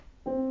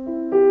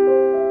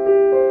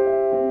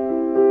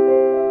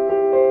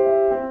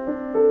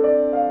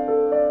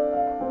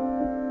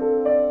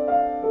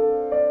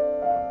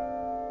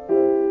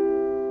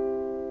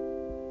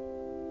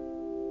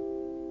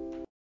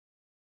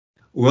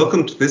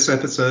Welcome to this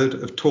episode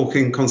of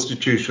Talking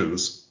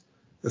Constitutions,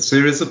 a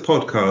series of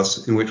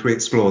podcasts in which we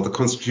explore the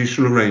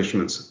constitutional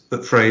arrangements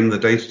that frame the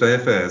day-to-day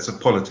affairs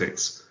of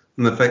politics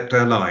and affect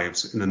our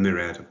lives in a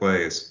myriad of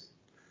ways.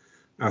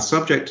 Our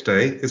subject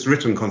today is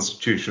written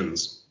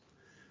constitutions.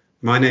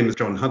 My name is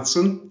John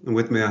Hudson, and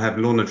with me I have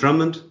Lorna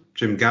Drummond,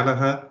 Jim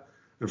Gallagher,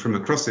 and from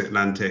across the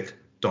Atlantic,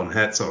 Don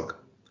Herzog.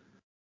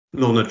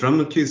 Lorna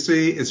Drummond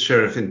QC is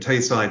Sheriff in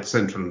Tayside,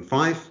 Central and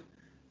Fife,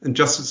 and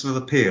Justice of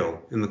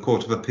Appeal in the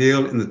Court of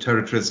Appeal in the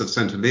territories of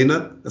St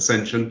Helena,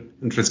 Ascension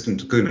and Tristan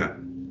da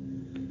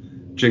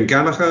Cunha. Jim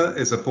Gallagher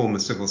is a former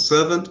civil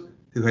servant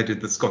who headed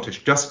the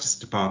Scottish Justice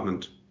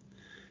Department.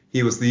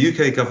 He was the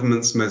UK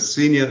government's most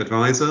senior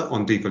advisor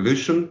on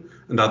devolution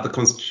and other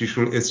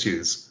constitutional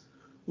issues,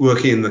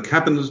 working in the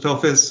Cabinet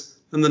Office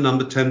and the No.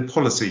 10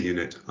 Policy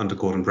Unit under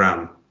Gordon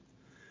Brown.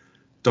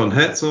 Don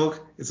Herzog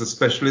is a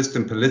specialist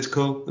in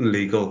political and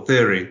legal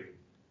theory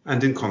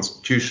and in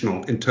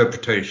constitutional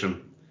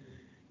interpretation.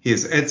 He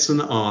is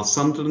Edson R.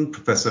 Sunderland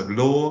Professor of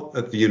Law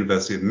at the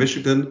University of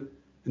Michigan,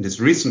 and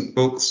his recent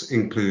books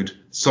include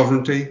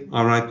Sovereignty,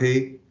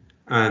 RIP,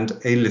 and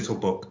A Little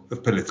Book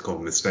of Political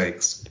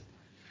Mistakes.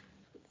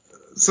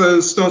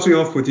 So starting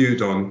off with you,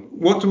 Don,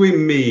 what do we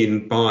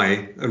mean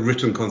by a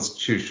written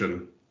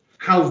constitution?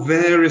 How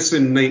various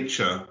in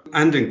nature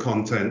and in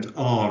content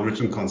are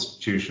written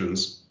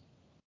constitutions?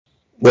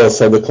 Well,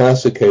 so the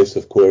classic case,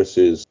 of course,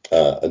 is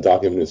a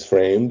document is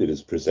framed, it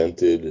is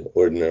presented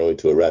ordinarily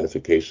to a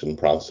ratification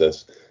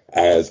process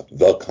as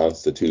the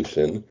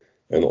Constitution,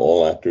 and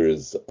all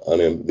actors,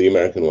 the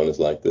American one is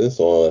like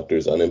this, all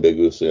actors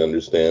unambiguously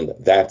understand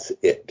that's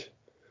it,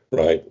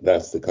 right?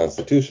 That's the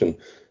Constitution.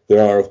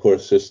 There are, of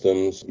course,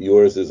 systems,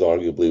 yours is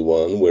arguably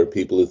one, where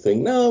people who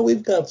think, no,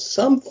 we've got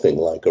something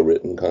like a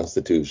written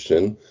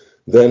Constitution,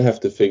 then have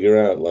to figure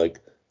out, like,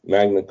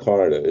 Magna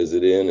Carta, is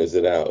it in, is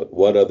it out?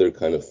 What other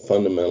kind of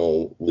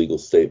fundamental legal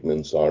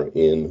statements are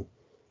in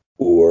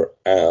or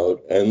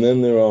out? And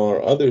then there are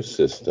other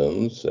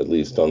systems, at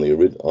least on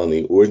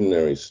the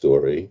ordinary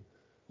story,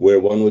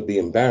 where one would be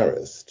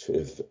embarrassed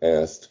if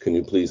asked, can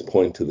you please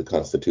point to the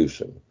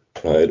Constitution,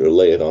 right? Or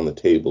lay it on the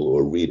table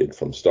or read it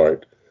from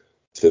start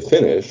to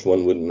finish.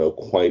 One wouldn't know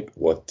quite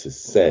what to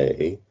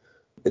say.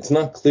 It's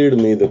not clear to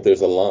me that there's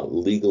a lot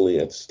legally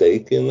at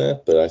stake in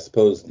that, but I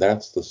suppose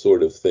that's the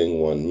sort of thing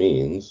one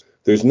means.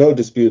 There's no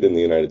dispute in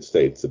the United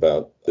States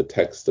about the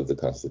text of the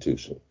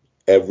Constitution.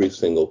 Every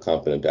single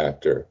competent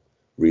actor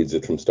reads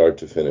it from start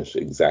to finish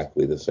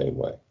exactly the same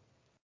way.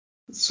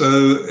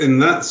 So in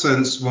that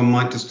sense, one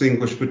might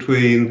distinguish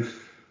between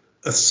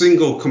a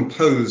single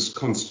composed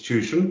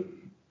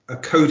constitution, a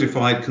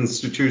codified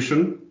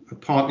constitution, a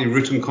partly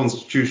written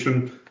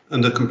constitution,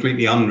 and a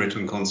completely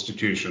unwritten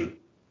constitution.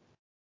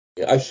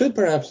 I should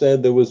perhaps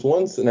add there was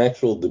once an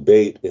actual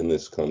debate in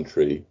this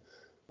country.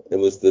 It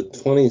was the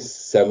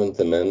 27th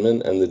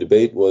Amendment, and the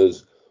debate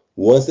was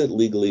it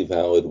legally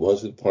valid?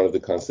 Was it part of the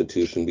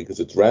Constitution?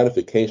 Because its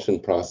ratification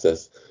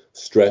process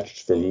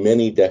stretched for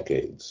many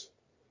decades,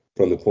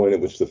 from the point at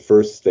which the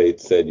first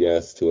state said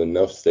yes to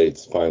enough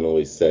states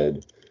finally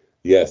said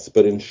yes.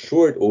 But in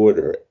short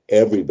order,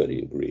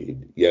 everybody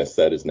agreed, yes,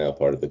 that is now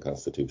part of the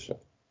Constitution.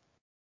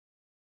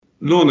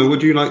 Lorna,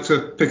 would you like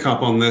to pick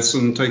up on this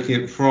and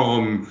taking it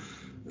from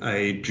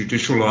a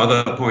judicial or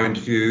other point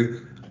of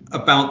view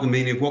about the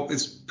meaning of what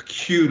is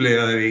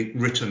peculiarly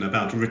written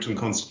about a written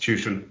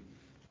constitution?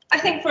 I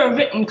think for a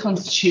written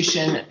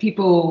constitution,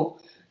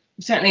 people,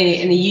 certainly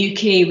in the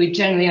UK, would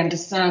generally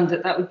understand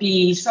that would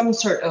be some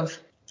sort of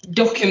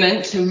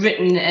document, a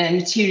written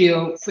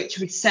material, which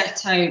would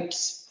set out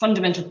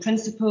fundamental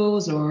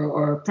principles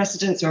or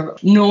precedents or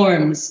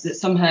norms that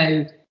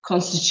somehow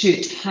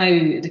constitute how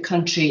the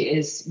country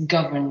is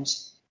governed.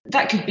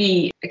 That could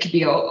be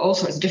all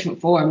sorts of different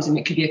forms. I mean,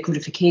 it could be a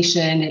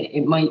codification,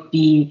 it might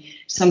be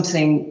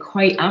something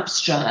quite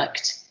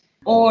abstract,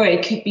 or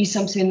it could be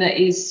something that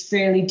is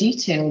fairly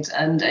detailed.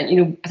 And I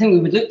think we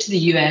would look to the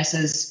US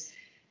as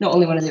not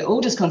only one of the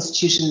oldest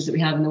constitutions that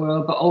we have in the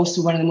world, but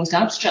also one of the most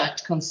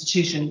abstract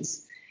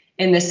constitutions,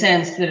 in the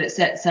sense that it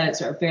sets out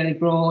sort of fairly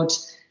broad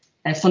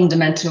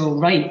fundamental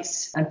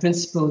rights and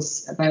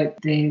principles about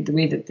the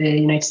way that the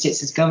United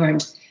States is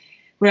governed.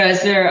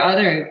 Whereas there are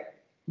other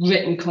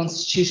written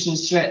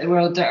constitutions throughout the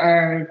world that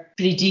are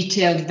pretty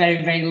detailed,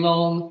 very, very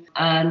long,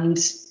 and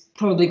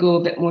probably go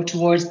a bit more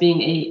towards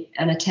being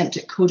an attempt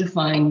at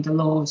codifying the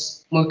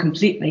laws more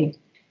completely.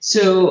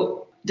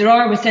 So there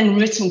are within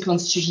written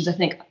constitutions, I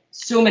think,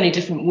 so many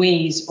different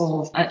ways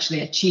of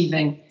actually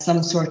achieving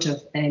some sort of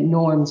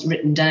norms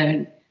written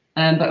down.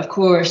 But of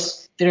course,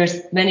 there are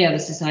many other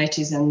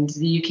societies, and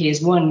the UK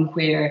is one,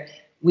 where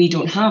we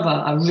don't have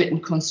a written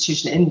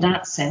constitution in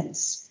that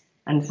sense.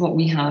 And what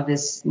we have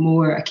is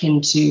more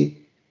akin to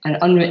an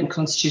unwritten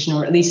constitution,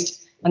 or at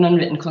least an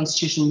unwritten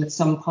constitution with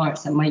some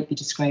parts that might be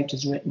described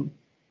as written.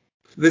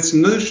 This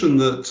notion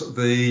that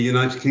the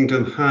United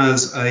Kingdom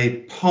has a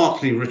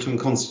partly written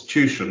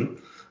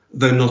constitution,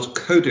 though not a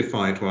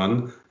codified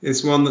one,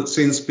 is one that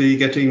seems to be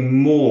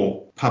getting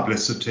more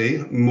publicity,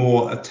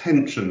 more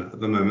attention at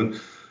the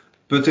moment.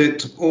 but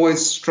it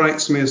always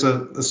strikes me as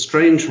a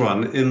strange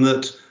one in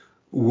that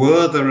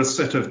were there a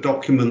set of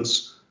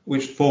documents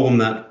which form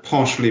that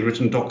partially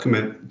written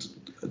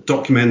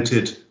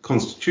documented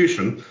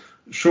constitution,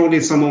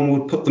 surely someone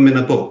would put them in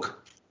a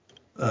book,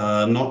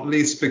 not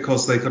least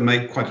because they could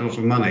make quite a lot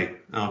of money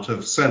out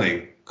of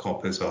selling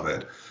copies of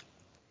it.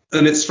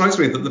 And it strikes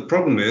me that the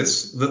problem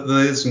is that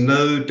there's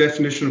no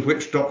definition of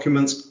which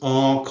documents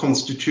are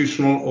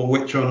constitutional or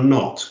which are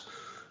not.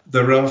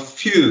 There are a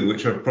few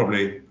which are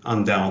probably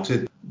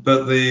undoubted,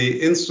 but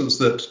the instance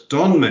that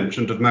Don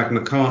mentioned of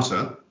Magna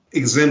Carta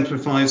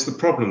exemplifies the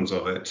problems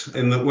of it,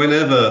 in that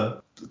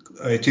whenever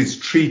it is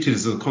treated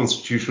as a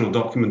constitutional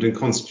document in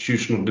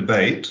constitutional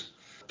debate,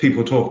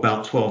 people talk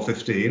about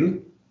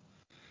 1215.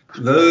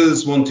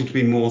 Those wanting to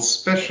be more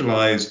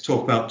specialised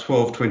talk about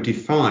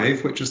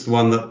 1225, which is the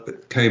one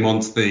that came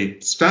onto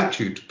the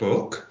statute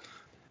book.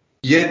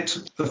 Yet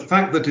the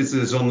fact that it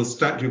is on the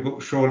statute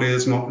book surely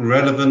is not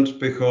relevant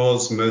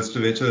because most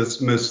of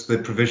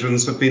the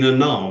provisions have been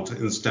annulled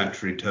in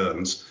statutory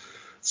terms.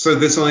 So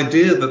this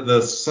idea that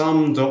there's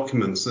some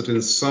documents that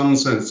in some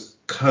sense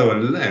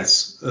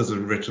coalesce as a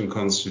written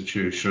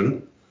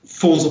constitution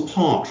falls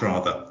apart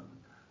rather.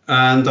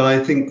 And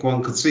I think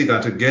one could see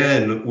that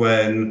again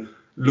when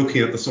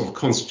looking at the sort of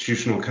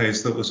constitutional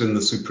case that was in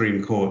the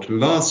Supreme Court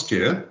last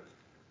year.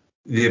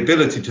 The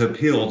ability to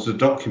appeal to a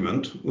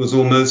document was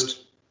almost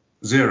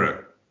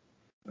zero.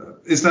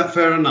 Is that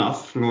fair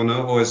enough,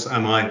 Lorna, or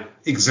am I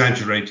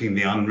exaggerating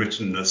the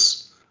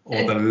unwrittenness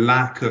or the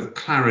lack of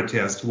clarity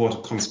as to what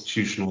a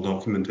constitutional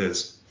document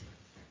is?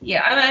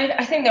 Yeah,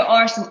 I think there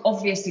are some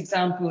obvious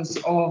examples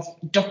of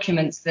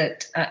documents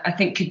that I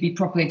think could be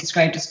properly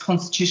described as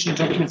constitutional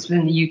documents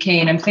within the UK.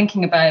 And I'm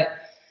thinking about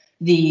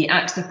the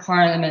Acts of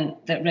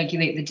Parliament that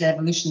regulate the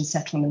devolution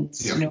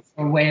settlements,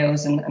 for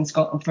Wales and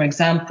Scotland, for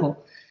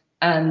example,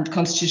 and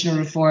constitutional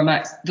reform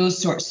acts,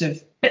 those sorts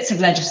of bits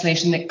of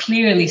legislation that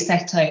clearly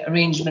set out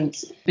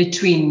arrangements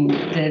between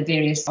the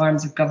various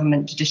arms of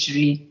government,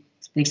 judiciary,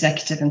 the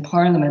executive and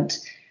Parliament.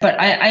 But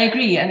I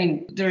agree. I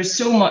mean, there is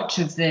so much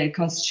of the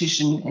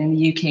Constitution in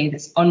the UK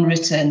that's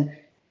unwritten,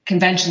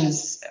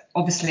 conventions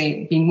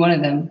obviously being one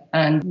of them,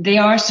 and they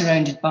are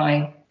surrounded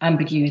by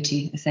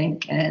ambiguity, I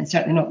think, and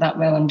certainly not that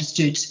well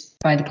understood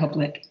by the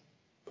public.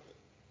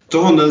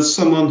 Don, as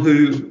someone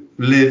who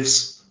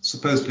lives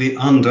supposedly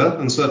under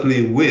and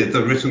certainly with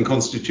a written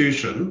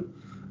constitution,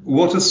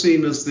 what are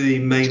seen as the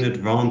main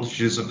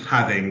advantages of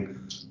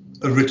having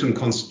a written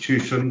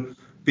constitution,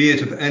 be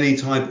it of any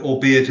type or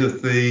be it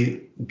of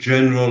the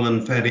general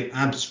and fairly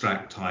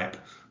abstract type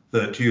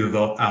that you've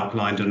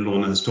outlined and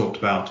Lorna has talked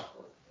about?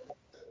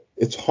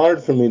 It's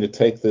hard for me to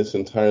take this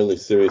entirely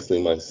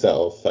seriously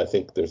myself. I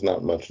think there's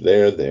not much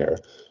there.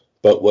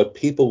 But what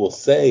people will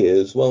say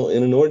is, well,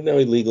 in an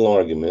ordinary legal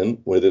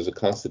argument where there's a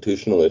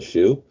constitutional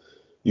issue,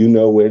 you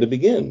know where to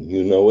begin.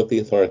 You know what the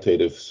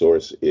authoritative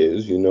source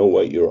is. You know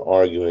what you're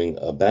arguing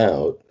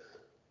about.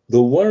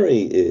 The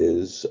worry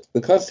is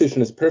the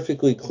Constitution is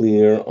perfectly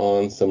clear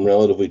on some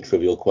relatively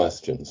trivial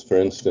questions. For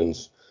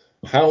instance,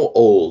 how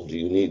old do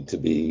you need to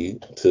be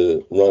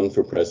to run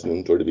for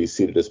president or to be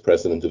seated as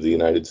president of the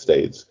United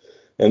States?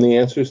 And the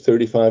answer is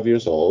 35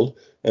 years old.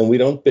 And we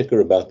don't bicker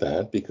about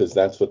that because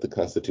that's what the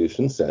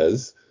Constitution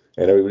says.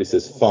 And everybody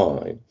says,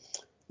 fine.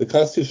 The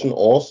Constitution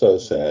also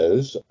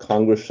says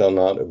Congress shall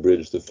not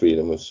abridge the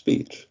freedom of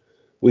speech.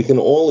 We can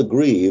all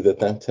agree that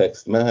that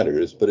text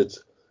matters, but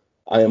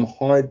I am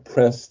hard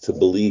pressed to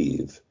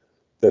believe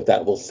that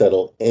that will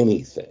settle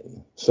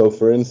anything. So,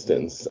 for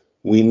instance,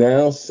 we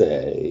now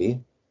say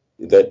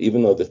that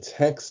even though the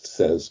text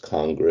says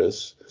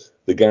Congress,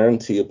 the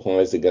guarantee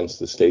applies against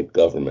the state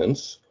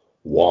governments.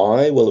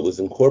 Why? Well, it was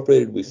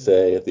incorporated, we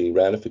say, at the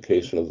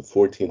ratification of the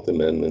 14th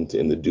Amendment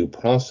in the Due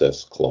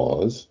Process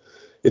Clause.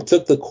 It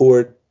took the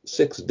court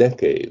 6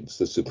 decades,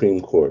 the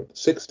Supreme Court,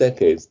 6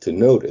 decades to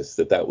notice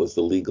that that was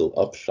the legal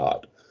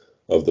upshot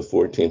of the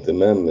 14th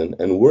Amendment.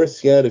 And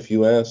worse yet, if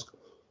you ask,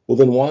 well,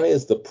 then why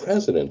is the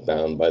president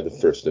bound by the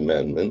First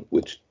Amendment,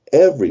 which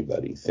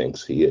everybody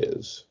thinks he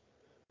is?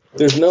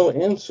 There's no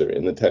answer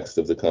in the text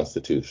of the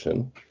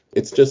Constitution.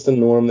 It's just a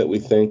norm that we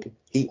think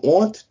he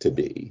ought to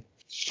be.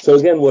 So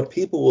again, what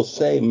people will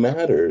say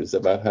matters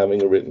about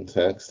having a written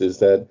text is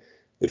that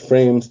it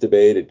frames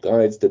debate, it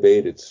guides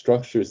debate, it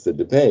structures the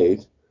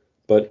debate.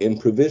 But in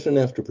provision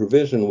after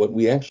provision, what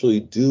we actually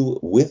do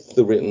with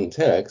the written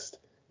text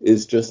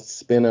is just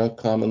spin out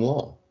common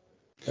law.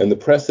 And the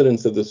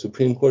precedents of the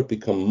Supreme Court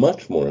become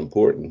much more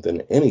important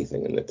than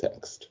anything in the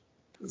text.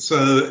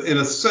 So in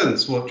a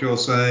sense, what you're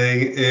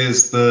saying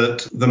is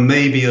that there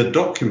may be a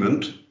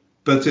document,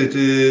 but it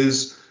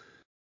is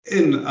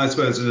in, I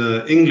suppose, in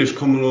an English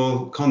common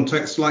law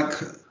context, like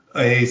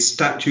a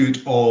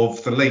statute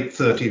of the late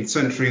 13th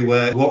century,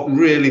 where what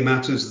really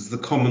matters is the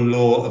common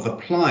law of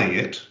applying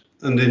it.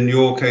 And in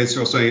your case,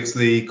 you're saying it's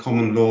the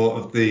common law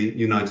of the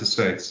United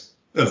States,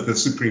 of the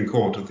Supreme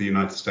Court of the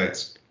United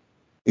States.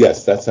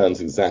 Yes, that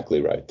sounds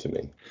exactly right to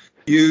me.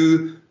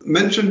 You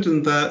mentioned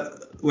in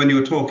that, when you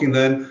were talking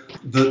then,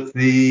 that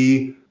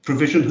the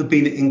provision had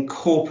been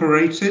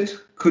incorporated.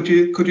 Could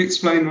you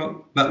explain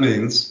what that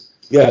means?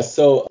 Yeah,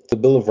 so the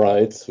Bill of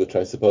Rights, which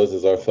I suppose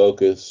is our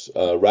focus,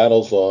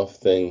 rattles off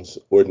things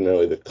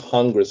ordinarily that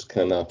Congress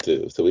cannot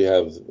do. So we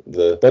have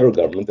the federal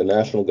government, the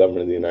national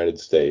government of the United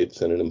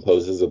States, and it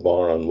imposes a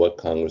bar on what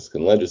Congress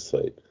can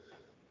legislate.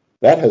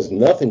 That has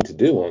nothing to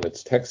do on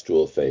its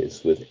textual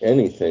face with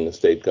anything a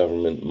state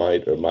government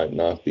might or might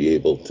not be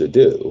able to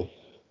do.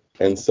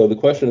 And so the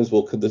question is,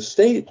 well, can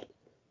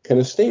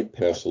a state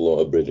pass a law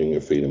abridging your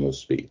freedom of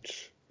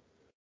speech?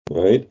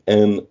 Right?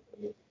 And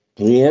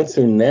the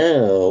answer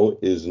now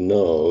is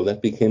no.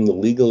 That became the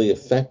legally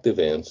effective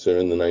answer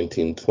in the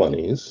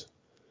 1920s,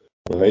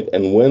 right?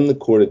 And when the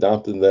court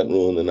adopted that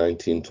rule in the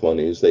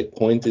 1920s, they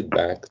pointed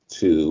back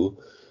to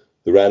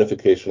the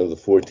ratification of the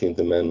 14th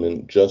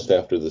Amendment just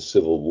after the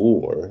Civil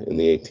War in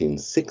the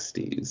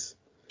 1860s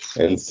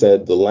and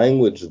said the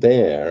language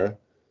there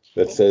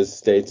that says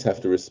states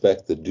have to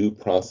respect the due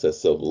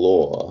process of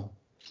law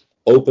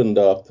opened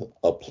up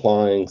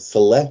applying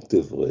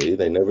selectively,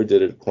 they never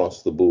did it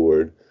across the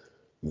board,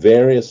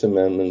 various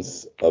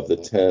amendments of the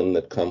 10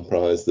 that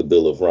comprise the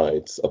Bill of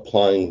Rights,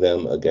 applying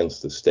them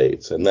against the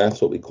states. And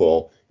that's what we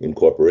call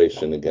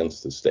incorporation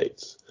against the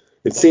states.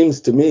 It seems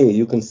to me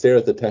you can stare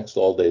at the text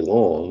all day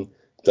long.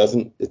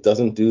 It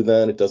doesn't do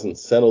that. It doesn't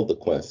settle the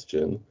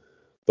question.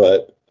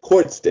 But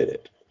courts did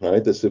it,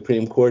 right? The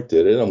Supreme Court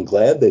did it. I'm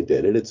glad they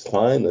did it. It's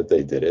fine that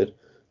they did it.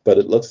 But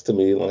it looks to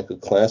me like a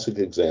classic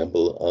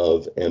example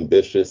of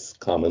ambitious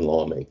common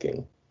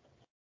lawmaking.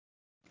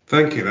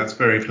 Thank you. That's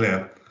very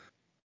clear.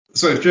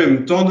 So,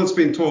 Jim, Don has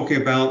been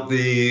talking about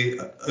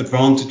the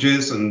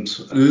advantages and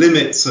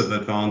limits of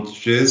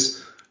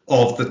advantages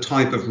of the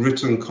type of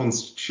written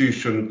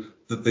constitution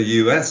that the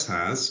US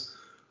has.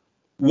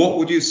 What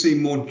would you see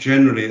more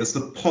generally as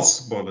the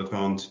possible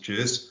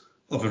advantages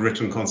of a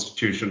written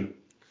constitution?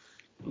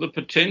 The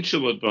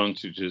potential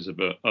advantages of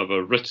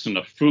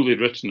a fully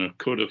written or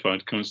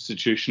codified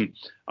constitution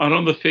are,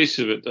 on the face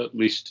of it, at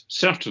least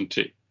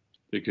certainty,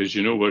 because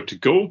you know where to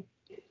go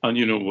and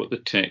you know what the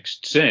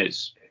text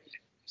says.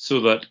 So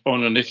that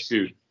on an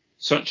issue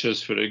such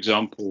as, for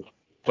example,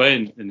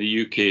 when in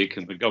the UK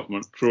can the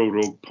government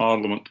prorogue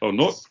Parliament or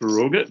not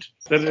prorogue it,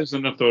 there is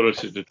an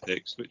authoritative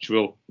text which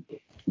will,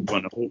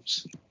 one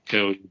hopes,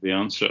 tell you the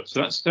answer.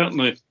 So that's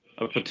certainly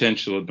a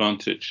potential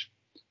advantage.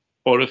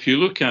 Or if you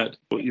look at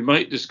what you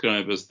might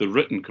describe as the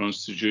written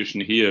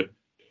constitution here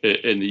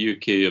in the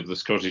UK of the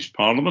Scottish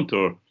Parliament,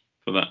 or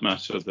for that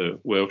matter, the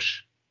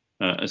Welsh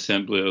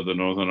Assembly or the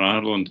Northern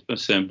Ireland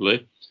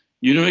Assembly,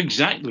 you know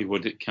exactly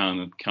what it can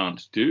and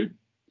can't do,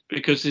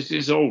 because it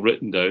is all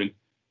written down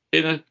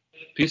in a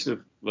piece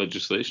of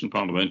legislation,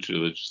 parliamentary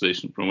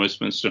legislation from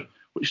Westminster,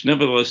 which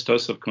nevertheless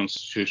does have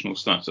constitutional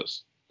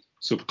status.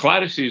 So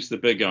clarity is the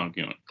big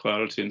argument,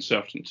 clarity and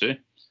certainty.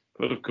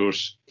 But of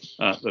course,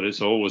 there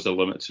is always a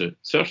limit to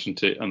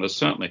certainty, and there's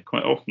certainly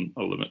quite often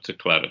a limit to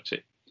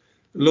clarity.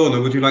 Lorna,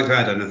 would you like to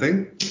add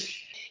anything?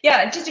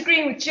 Yeah, just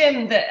agreeing with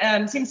Jim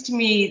that seems to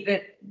me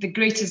that the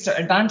greatest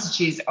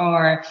advantages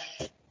are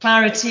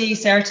clarity,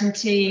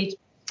 certainty.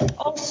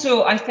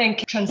 Also, I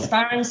think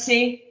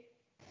transparency,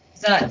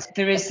 that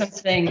there is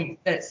something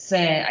that's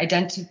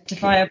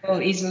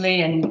identifiable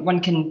easily and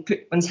one can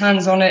put one's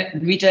hands on it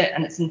and read it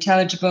and it's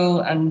intelligible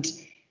and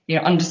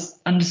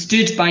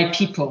understood by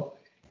people,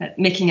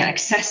 making it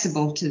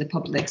accessible to the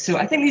public. So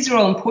I think these are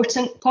all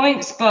important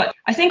points, but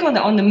I think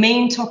on the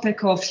main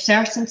topic of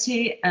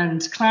certainty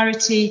and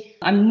clarity,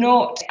 I'm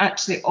not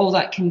actually all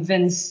that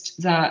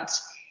convinced that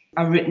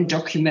a written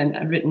document,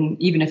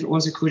 even if it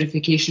was a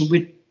codification,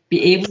 would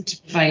be able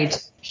to provide a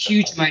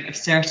huge amount of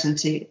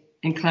certainty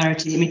and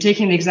clarity. I mean,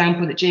 taking the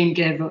example that Jane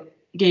gave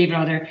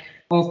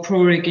of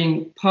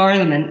proroguing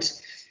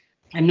Parliament,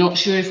 I'm not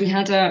sure if we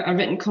had a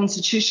written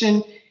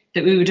constitution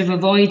that we would have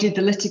avoided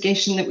the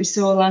litigation that we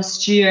saw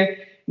last year.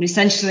 And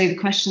essentially, the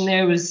question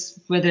there was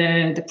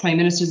whether the Prime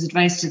Minister's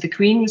advice to the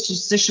Queen was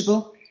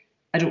justiciable.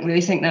 I don't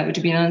really think that would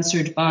have been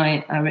answered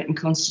by a written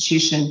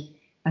constitution.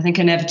 I think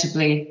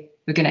inevitably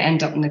we're going to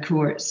end up in the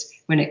courts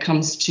when it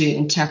comes to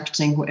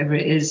interpreting whatever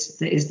it is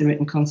that is the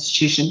written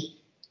constitution.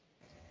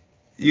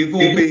 You've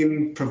all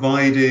been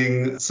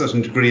providing a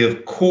certain degree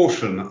of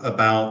caution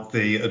about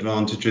the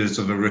advantages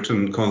of a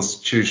written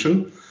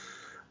constitution.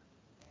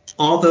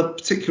 Are there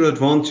particular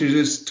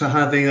advantages to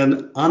having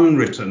an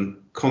unwritten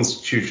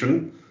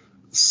constitution,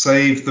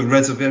 save the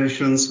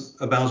reservations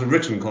about a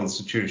written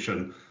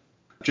constitution?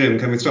 Jim,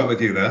 can we start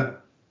with you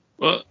there?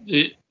 Well,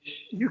 the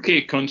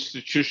UK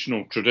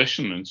constitutional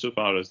tradition,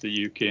 insofar as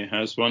the UK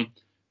has one,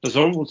 has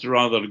always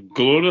rather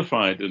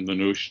glorified in the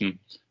notion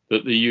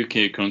that the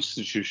UK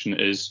constitution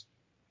is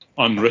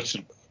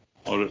unwritten,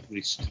 or at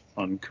least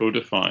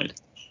uncodified.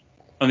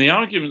 And the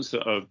arguments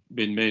that have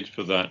been made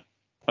for that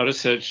are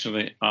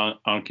essentially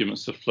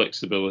arguments of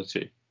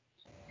flexibility,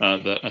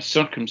 that as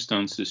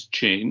circumstances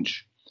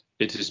change,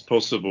 it is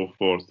possible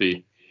for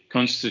the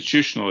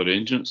constitutional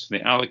arrangements,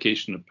 the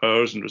allocation of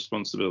powers and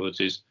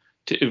responsibilities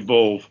to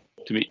evolve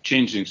to meet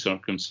changing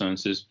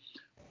circumstances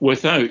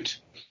without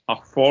a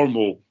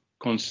formal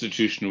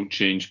constitutional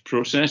change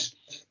process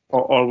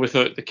or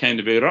without the kind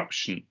of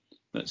eruption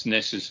that's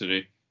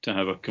necessary to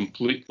have a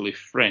completely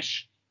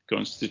fresh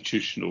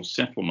constitutional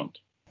settlement.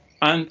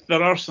 And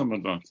there are some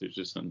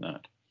advantages in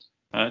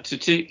that. To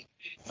take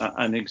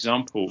an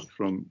example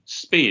from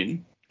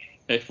Spain,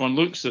 if one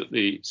looks at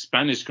the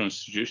Spanish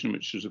constitution,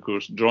 which was, of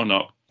course, drawn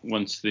up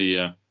once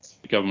the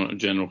government of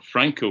General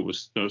Franco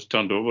was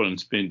turned over and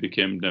Spain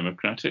became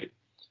democratic,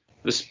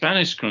 the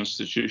Spanish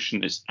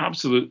constitution is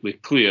absolutely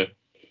clear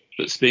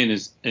that Spain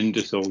is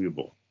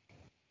indissoluble.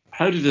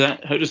 How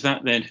does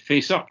that then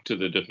face up to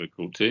the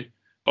difficulty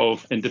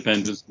of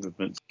independence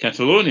movements in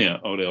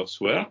Catalonia or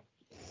elsewhere,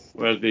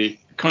 where the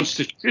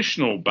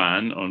constitutional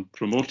ban on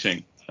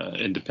promoting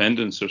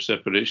independence or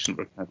separation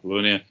for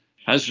Catalonia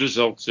has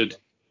resulted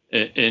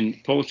in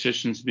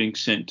politicians being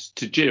sent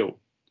to jail,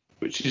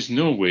 which is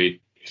no way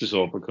to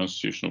solve a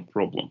constitutional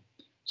problem.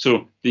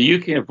 So the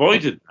UK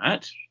avoided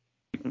that.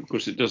 Of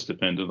course, it does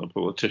depend on the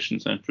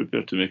politicians. I'm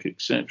prepared to make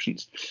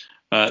exceptions.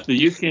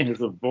 The UK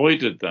has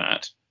avoided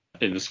that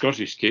in the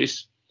Scottish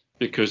case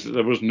because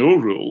there was no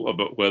rule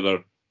about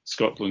whether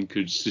Scotland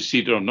could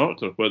secede or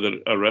not, or whether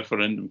a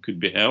referendum could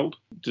be held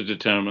to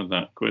determine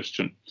that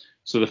question.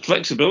 So the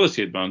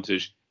flexibility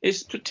advantage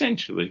is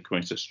potentially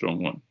quite a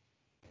strong one.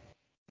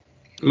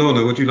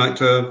 Lorna, would you like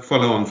to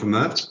follow on from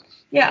that?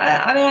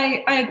 Yeah,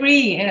 I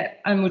agree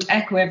and would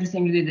echo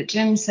everything really that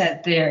Jim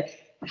said there.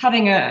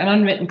 Having an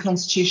unwritten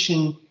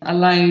constitution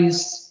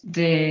allows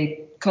the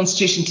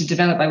constitution to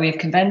develop by way of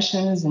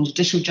conventions and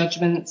judicial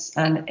judgments,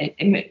 and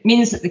it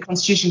means that the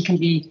constitution can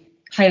be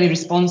highly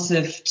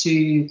responsive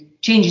to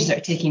changes that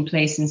are taking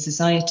place in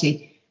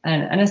society.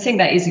 And I think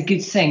that is a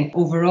good thing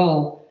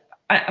overall.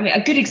 I mean,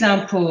 a good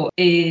example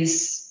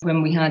is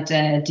when we had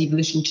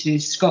devolution to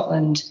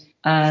Scotland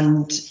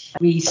and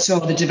we saw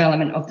the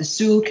development of the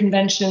Sewell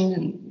Convention,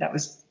 and that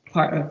was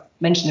part of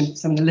mentioning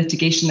some of the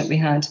litigation that we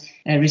had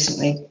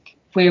recently,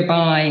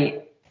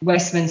 whereby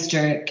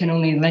Westminster can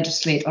only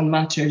legislate on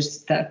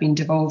matters that have been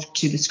devolved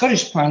to the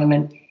Scottish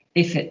Parliament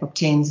if it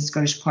obtains the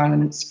Scottish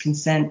Parliament's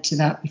consent to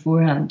that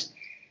beforehand.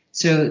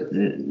 So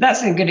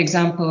that's a good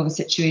example of a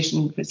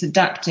situation that's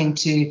adapting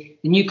to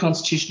the new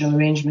constitutional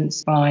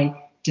arrangements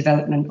by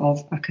development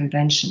of a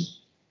convention.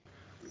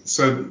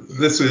 So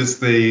this is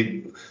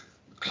the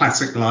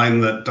classic line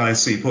that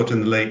Dicey put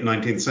in the late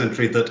 19th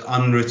century, that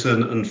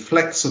unwritten and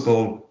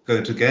flexible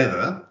go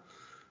together,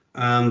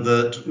 and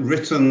that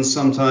written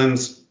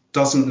sometimes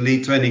doesn't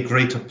lead to any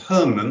greater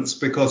permanence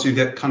because you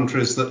get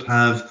countries that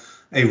have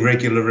a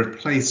regular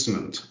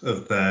replacement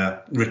of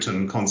their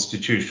written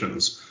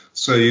constitutions.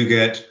 So you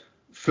get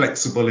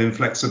flexible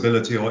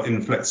inflexibility or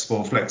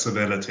inflexible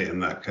flexibility in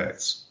that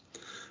case.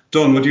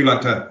 Don, would you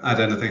like to add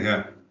anything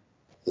here?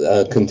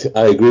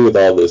 I agree with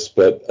all this,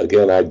 but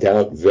again, I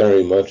doubt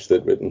very much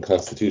that written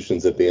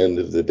constitutions at the end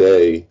of the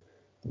day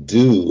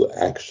do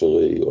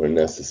actually or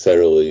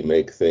necessarily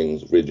make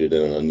things rigid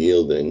and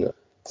unyielding.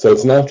 So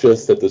it's not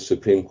just that the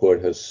Supreme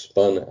Court has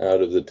spun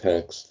out of the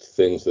text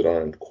things that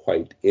aren't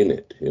quite in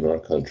it in our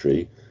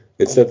country.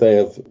 It's that they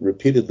have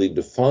repeatedly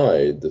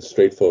defied the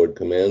straightforward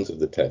commands of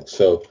the text.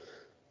 So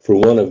for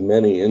one of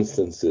many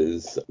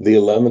instances, the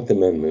 11th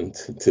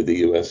Amendment to the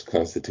U.S.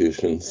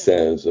 Constitution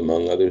says,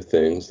 among other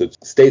things, that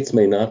states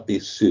may not be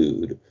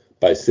sued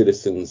by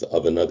citizens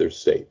of another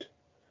state,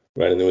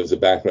 right? And there was a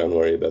background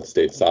worry about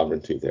state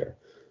sovereignty there.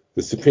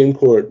 The Supreme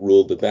Court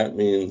ruled that that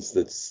means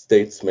that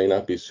states may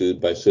not be sued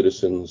by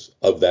citizens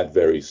of that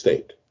very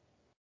state,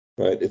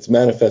 right? It's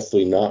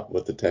manifestly not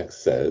what the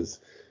text says.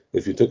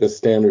 If you took a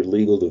standard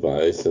legal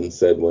device and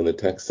said when the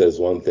text says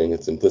one thing,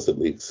 it's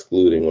implicitly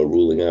excluding or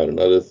ruling out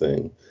another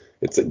thing,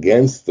 it's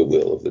against the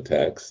will of the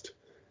text.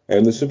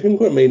 And the Supreme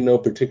Court made no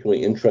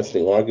particularly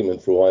interesting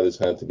argument for why this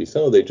had to be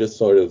so. They just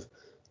sort of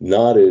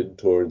nodded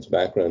towards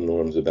background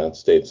norms about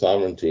state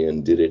sovereignty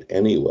and did it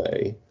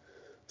anyway.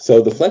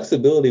 So the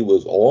flexibility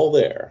was all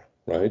there,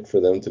 right,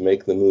 for them to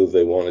make the move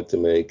they wanted to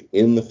make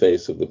in the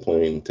face of the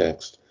plain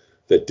text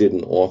that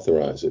didn't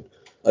authorize it.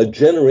 A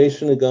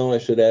generation ago, I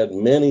should add,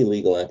 many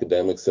legal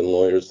academics and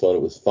lawyers thought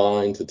it was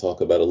fine to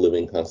talk about a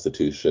living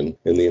constitution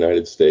in the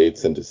United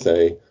States and to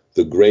say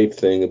the great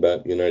thing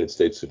about the United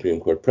States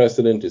Supreme Court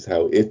precedent is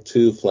how it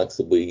too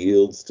flexibly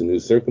yields to new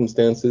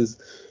circumstances.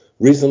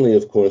 Recently,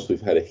 of course,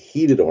 we've had a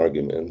heated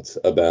argument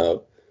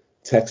about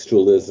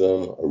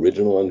textualism,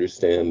 original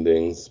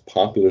understandings,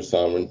 popular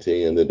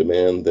sovereignty, and the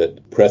demand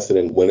that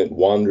precedent, when it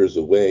wanders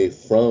away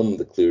from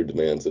the clear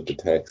demands of the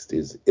text,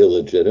 is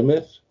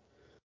illegitimate.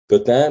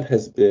 But that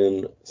has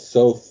been,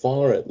 so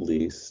far at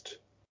least,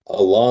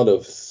 a lot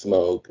of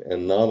smoke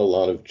and not a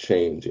lot of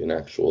change in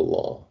actual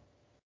law.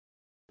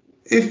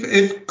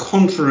 If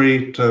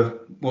contrary to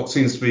what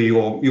seems to be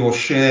your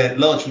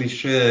largely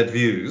shared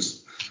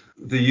views,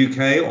 the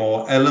UK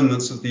or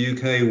elements of the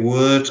UK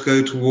were to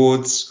go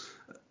towards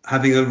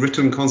having a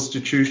written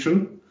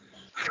constitution,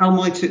 how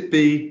might it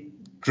be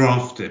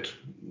drafted?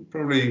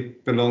 Probably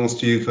belongs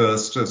to you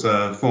first as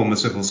a former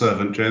civil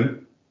servant,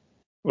 Jim.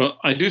 Well,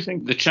 I do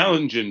think the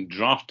challenge in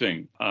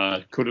drafting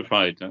a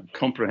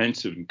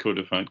comprehensive and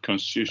codified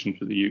constitution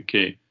for the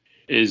UK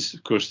is,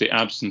 of course, the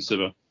absence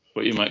of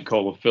what you might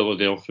call a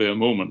Philadelphia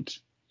moment.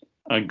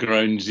 a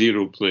ground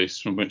zero place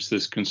from which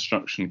this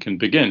construction can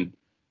begin,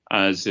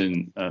 as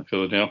in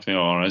Philadelphia,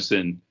 or as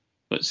in,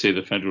 let's say,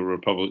 the Federal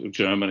Republic of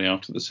Germany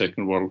after the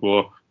Second World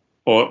War,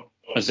 or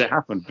as it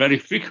happened very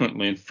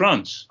frequently in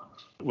France.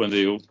 When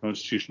the old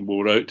constitution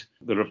wore out,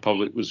 the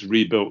Republic was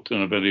rebuilt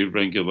on a very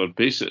regular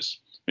basis,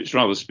 which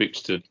rather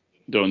speaks to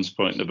Don's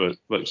point about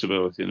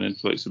flexibility and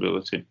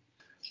inflexibility.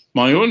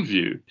 My own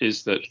view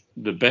is that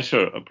the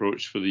better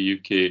approach for the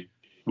UK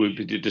would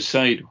be to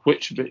decide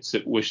which bits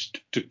it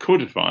wished to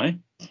codify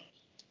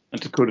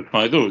and to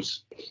codify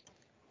those.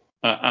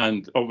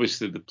 And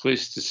obviously the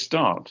place to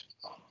start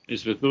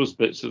is with those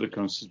bits of the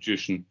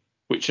Constitution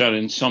which are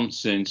in some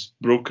sense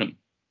broken.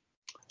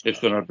 If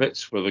there are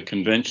bits where the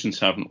conventions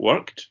haven't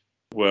worked,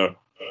 where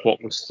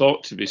what was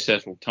thought to be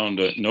settled turned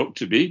out not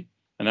to be,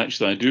 and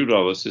actually I do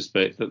rather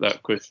suspect that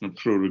that question of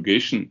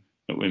prorogation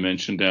that we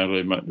mentioned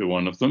earlier might be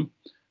one of them,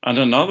 and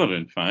another,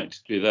 in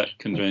fact, be that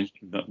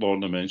convention that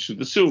Lorna mentioned,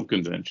 the Sewell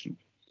Convention,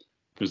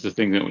 because the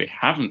thing that we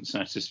haven't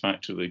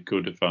satisfactorily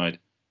codified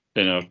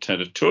in our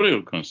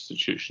territorial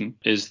constitution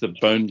is the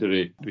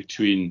boundary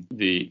between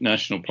the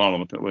national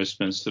parliament at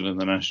Westminster and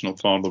the national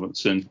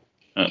parliaments in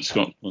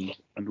Scotland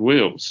and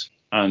Wales.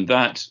 And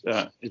that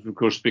is, of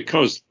course,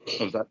 because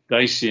of that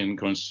Dyson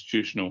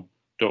constitutional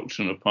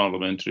doctrine of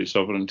parliamentary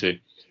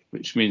sovereignty,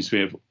 which means we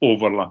have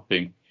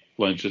overlapping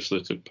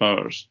legislative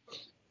powers.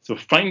 So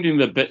finding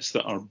the bits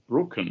that are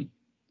broken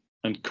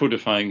and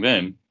codifying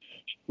them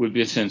would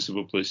be a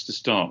sensible place to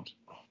start.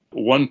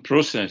 One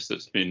process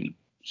that's been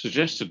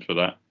suggested for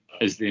that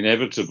is the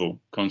inevitable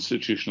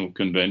constitutional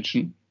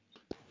convention.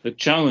 The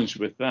challenge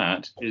with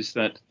that is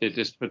that it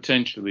is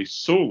potentially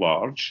so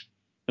large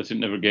that it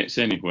never gets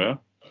anywhere,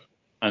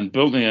 and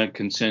building a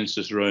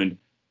consensus around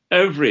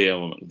every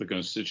element of the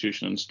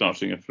Constitution and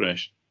starting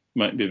afresh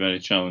might be very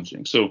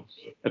challenging. So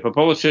if a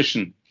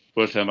politician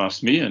were to have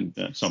asked me, and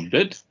some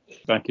did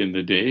back in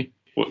the day,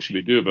 what should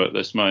we do about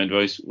this? My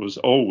advice was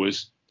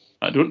always,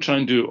 don't try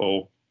and do it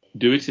all,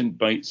 do it in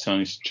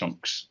bite-sized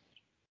chunks.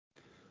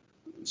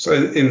 So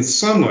in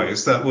some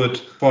ways that would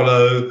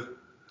follow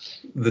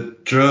the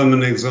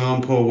German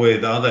example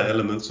with other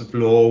elements of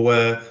law,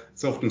 where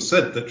it's often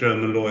said that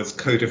German law is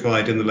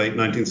codified in the late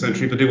 19th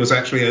century, but it was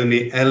actually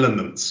only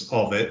elements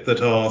of it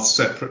that are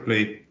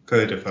separately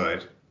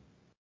codified.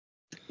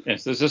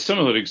 Yes, there's a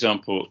similar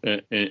example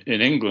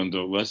in England,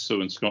 though less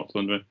so in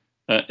Scotland.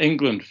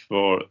 England,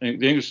 for the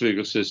English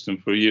legal system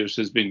for years,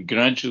 has been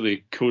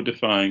gradually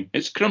codifying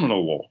its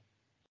criminal law,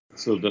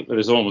 so that there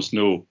is almost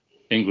no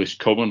English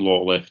common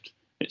law left.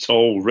 It's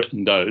all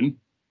written down,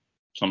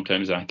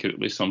 sometimes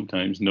accurately,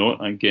 sometimes not,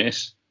 I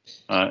guess,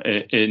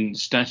 in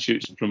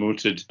statutes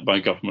promoted by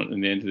government, in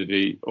the end of the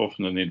day,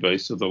 often on the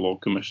advice of the law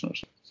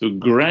commissioners. So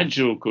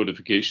gradual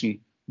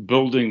codification,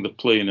 building the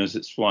plane as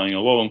it's flying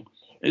along,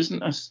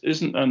 isn't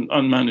an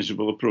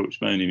unmanageable approach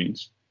by any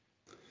means.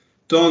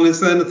 Don, is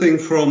there anything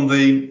from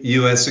the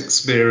US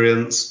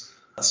experience,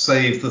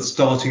 save the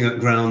starting at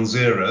ground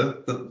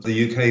zero, that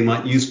the UK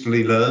might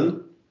usefully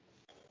learn?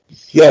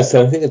 Yes,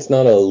 I think it's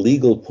not a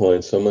legal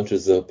point so much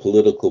as a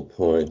political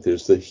point.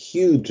 There's a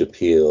huge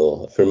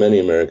appeal for many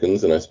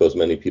Americans, and I suppose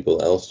many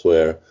people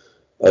elsewhere,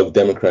 of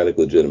democratic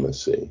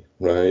legitimacy,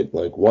 right?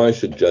 Like, why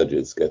should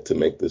judges get to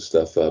make this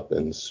stuff up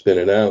and spin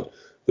it out?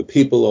 The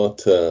people ought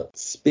to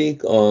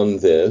speak on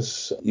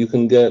this. You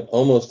can get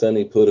almost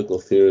any political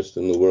theorist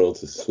in the world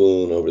to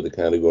swoon over the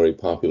category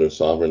popular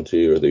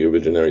sovereignty or the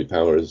originary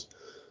powers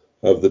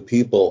of the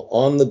people.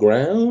 On the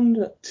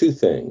ground, two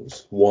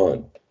things.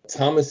 One,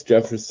 Thomas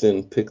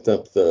Jefferson picked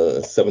up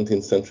the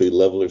 17th century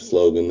leveler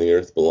slogan, "The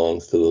earth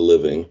belongs to the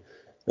living,"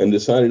 and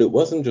decided it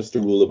wasn't just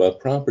a rule about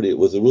property, it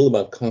was a rule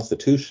about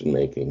constitution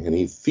making. And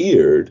he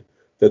feared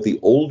that the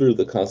older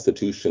the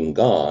Constitution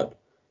got,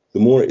 the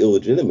more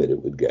illegitimate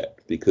it would get,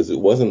 because it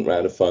wasn't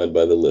ratified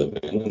by the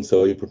living. And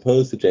so he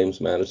proposed to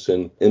James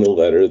Madison in a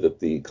letter that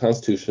the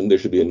Constitution, there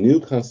should be a new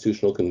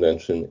constitutional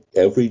convention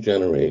every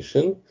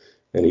generation.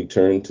 And he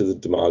turned to the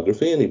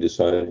demography and he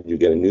decided you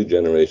get a new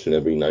generation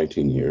every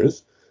 19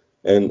 years.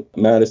 And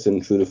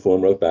Madison, true to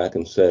form, wrote back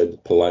and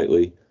said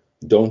politely,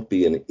 "Don't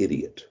be an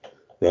idiot,"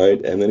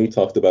 right? And then he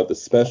talked about the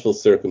special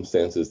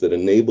circumstances that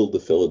enabled the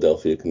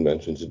Philadelphia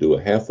Convention to do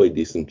a halfway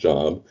decent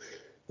job,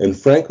 and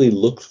frankly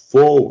looked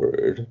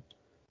forward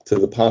to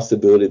the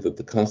possibility that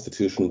the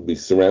Constitution would be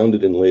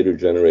surrounded in later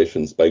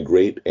generations by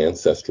great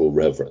ancestral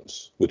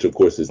reverence, which of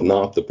course is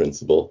not the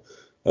principle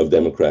of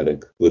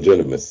democratic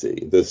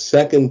legitimacy. The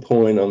second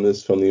point on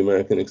this from the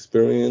American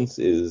experience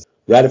is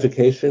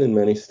ratification in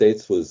many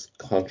states was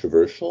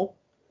controversial.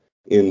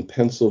 In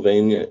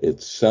Pennsylvania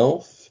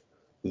itself,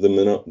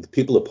 the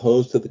people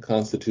opposed to the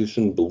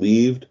Constitution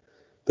believed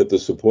that the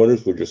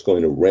supporters were just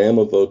going to ram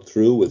a vote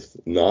through with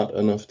not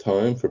enough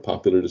time for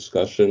popular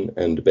discussion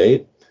and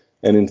debate.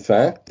 And in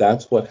fact,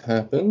 that's what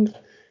happened.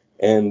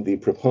 And the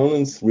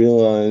proponents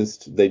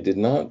realized they did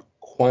not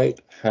quite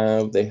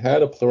have, they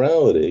had a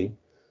plurality,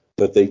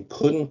 but they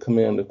couldn't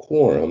command a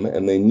quorum,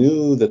 and they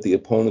knew that the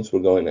opponents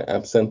were going to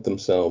absent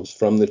themselves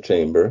from the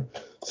chamber,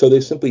 so they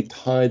simply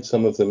tied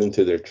some of them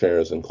into their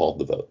chairs and called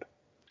the vote.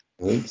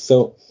 Right?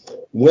 So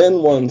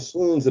when one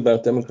swoons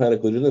about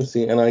democratic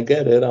legitimacy, and I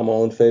get it, I'm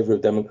all in favor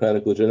of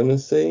democratic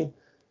legitimacy,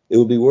 it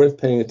would be worth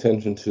paying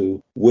attention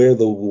to where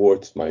the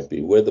warts might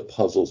be, where the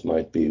puzzles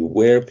might be,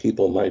 where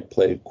people might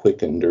play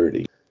quick and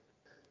dirty.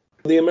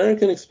 The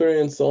American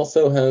experience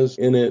also has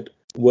in it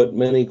what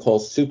many call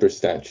super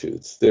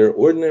statutes. They're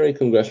ordinary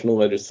congressional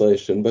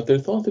legislation, but they're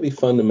thought to be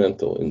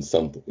fundamental in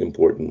some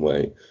important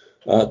way.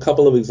 A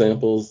couple of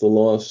examples: the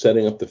law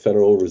setting up the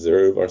Federal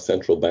Reserve, our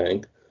central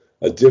bank.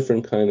 A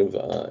different kind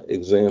of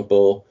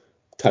example,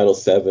 Title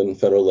VII,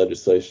 federal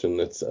legislation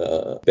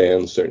that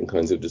bans certain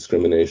kinds of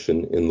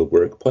discrimination in the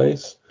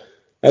workplace.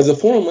 As a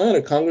formal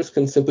matter, Congress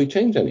can simply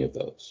change any of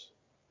those.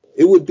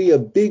 It would be a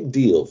big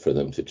deal for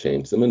them to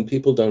change them, and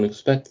people don't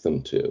expect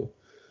them to.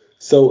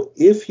 So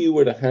if you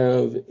were to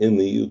have in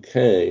the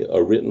UK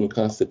a written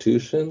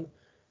constitution,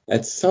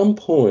 at some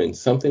point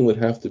something would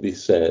have to be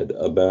said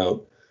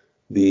about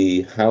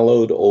the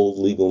hallowed old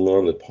legal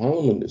norm that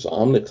Parliament is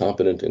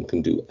omnicompetent and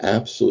can do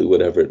absolutely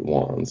whatever it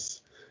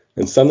wants.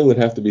 And something would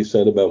have to be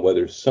said about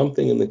whether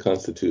something in the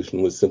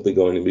Constitution was simply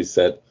going to be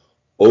set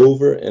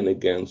over and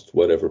against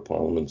whatever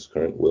Parliament's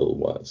current will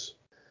was.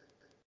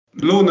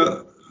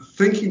 Lorna,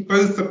 thinking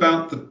both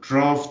about the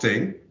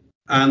drafting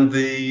and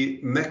the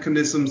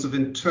mechanisms of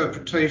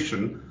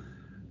interpretation,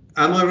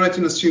 am I right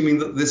in assuming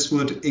that this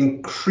would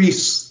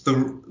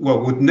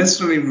would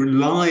necessarily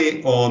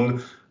rely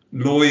on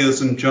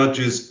lawyers and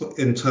judges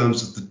in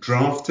terms of the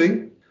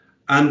drafting,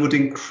 and would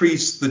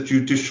increase the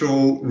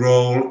judicial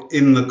role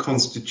in the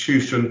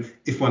Constitution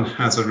if one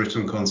has a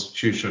written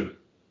Constitution?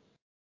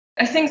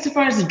 I think so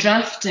far as the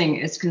drafting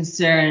is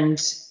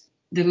concerned,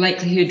 the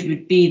likelihood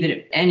would be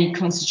that any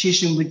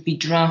constitution would be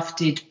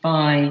drafted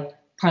by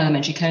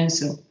Parliamentary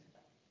Council,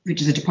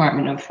 which is a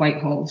department of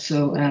Whitehall,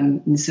 so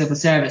in the civil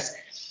service.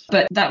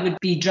 But that would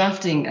be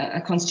drafting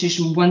a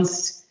constitution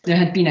once there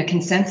had been a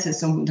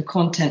consensus on the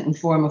content and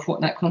form of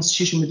what that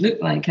constitution would look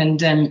like. And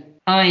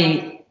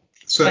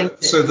So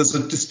there's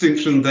a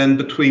distinction then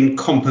between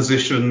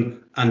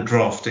composition and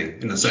drafting,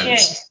 in a sense.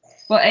 Yes.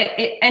 Well,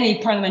 any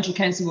parliamentary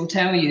council will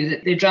tell you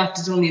that their draft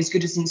is only as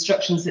good as the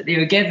instructions that they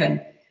are given.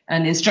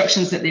 And the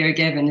instructions that they are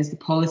given is the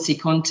policy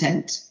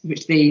content,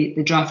 which the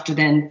drafter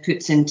then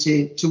puts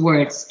into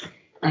words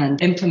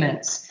and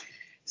implements.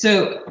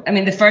 So, I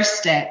mean, the first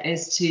step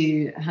is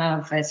to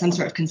have some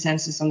sort of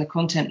consensus on the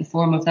content and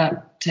form of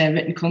that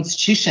written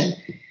constitution.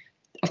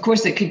 Of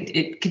course,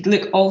 it could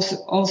look all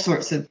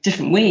sorts of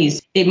different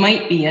ways. It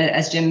might be,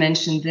 as Jim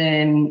mentioned,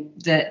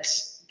 that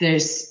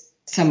there's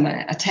some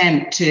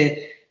attempt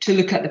to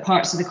look at the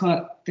parts of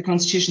the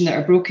Constitution that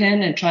are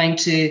broken and trying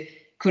to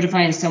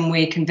codify in some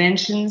way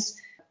conventions.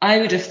 I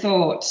would have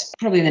thought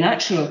probably the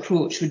natural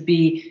approach would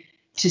be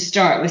to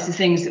start with the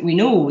things that we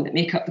know that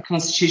make up the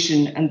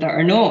Constitution and that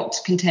are not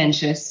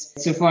contentious,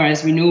 so far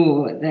as we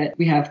know that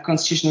we have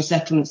constitutional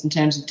settlements in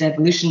terms of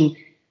devolution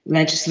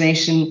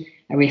legislation,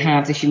 and we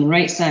have the Human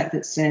Rights Act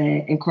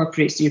that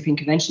incorporates the European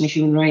Convention of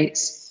Human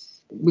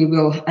Rights. We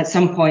will at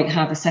some point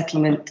have a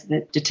settlement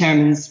that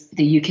determines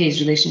the UK's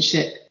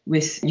relationship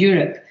with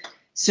Europe.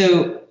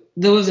 So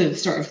those are the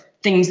sort of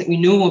things that we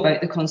know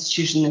about the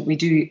Constitution that we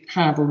do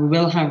have, or we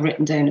will have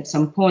written down at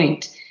some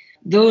point.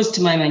 Those,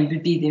 to my mind,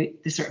 would be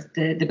the sort of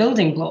the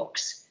building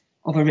blocks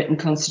of a written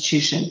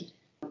constitution.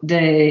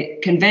 The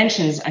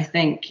conventions, I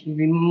think, would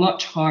be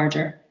much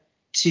harder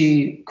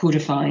to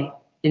codify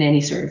in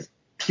any sort of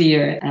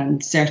clear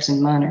and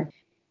certain manner.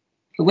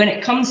 But when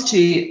it comes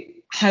to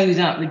how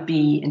that would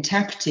be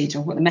interpreted,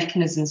 or what the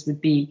mechanisms would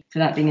be for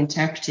that being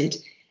interpreted,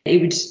 it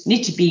would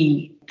need to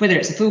be, whether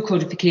it's a full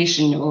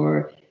codification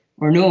or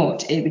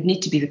not, it would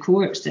need to be the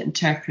courts that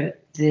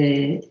interpret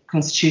the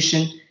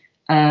Constitution.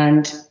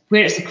 And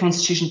where it's the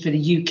Constitution for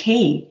the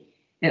UK,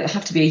 it would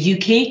have to be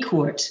a UK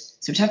court.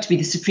 So it would have to be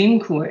the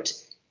Supreme Court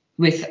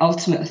with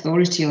ultimate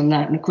authority on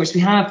that. And of course, we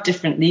have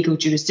different legal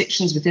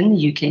jurisdictions within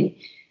the UK.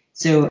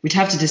 So we'd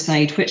have to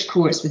decide which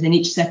courts within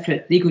each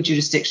separate legal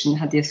jurisdiction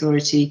had the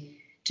authority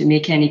to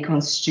make any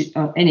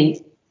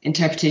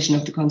interpretation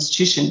of the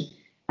Constitution.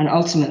 And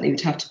ultimately, it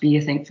would have to be,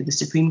 I think, for the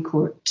Supreme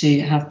Court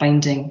to have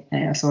binding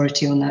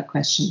authority on that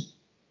question.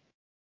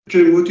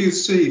 Jim, would you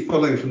see,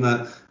 following from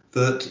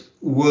that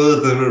were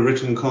there a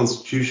written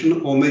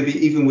constitution, or maybe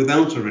even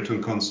without a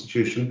written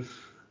constitution,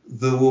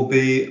 there will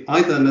be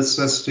either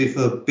necessity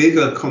for a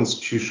bigger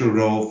constitutional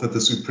role for the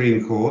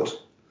Supreme Court,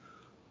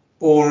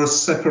 or a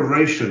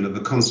separation of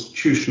the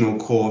Constitutional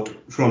Court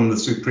from the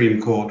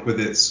Supreme Court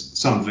with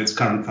some of its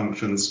current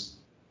functions?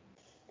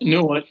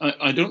 No,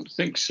 I don't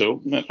think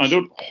so. I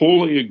don't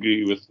wholly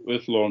agree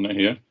with Lorna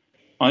here.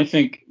 I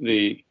think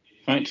the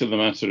fact of the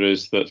matter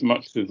is that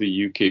much of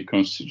the UK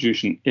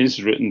Constitution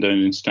is written down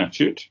in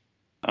statute.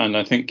 And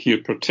I think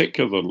here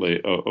particularly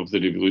of the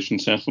devolution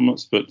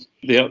settlements, but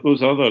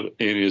those other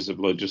areas of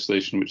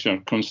legislation which are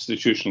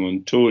constitutional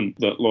in tone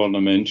that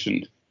Lorna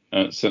mentioned,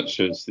 such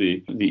as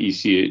the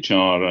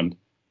ECHR and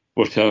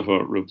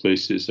whatever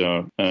replaces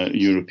our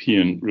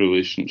European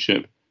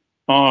relationship,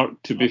 are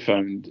to be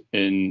found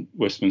in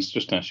Westminster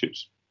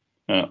statutes,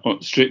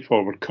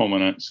 straightforward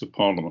common acts of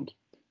Parliament.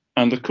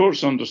 And the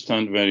courts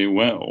understand very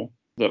well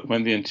that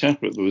when they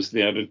interpret those,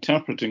 they are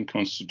interpreting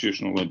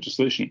constitutional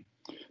legislation.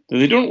 Now,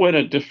 they don't wear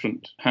a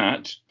different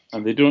hat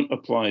and they don't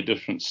apply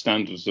different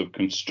standards of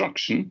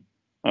construction,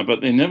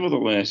 but they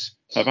nevertheless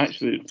have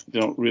actually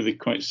dealt really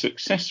quite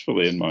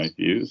successfully, in my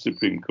view, the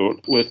Supreme Court,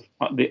 with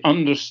the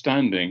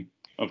understanding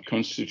of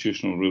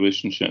constitutional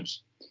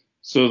relationships.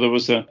 So there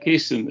was a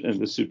case in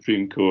the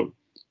Supreme Court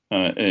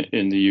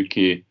in the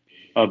UK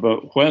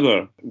about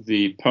whether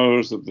the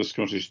powers of the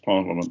Scottish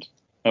Parliament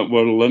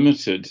were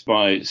limited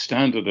by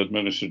standard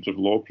administrative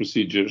law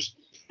procedures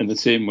in the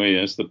same way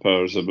as the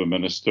powers of a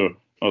minister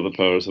or the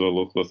powers of a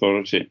local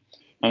authority.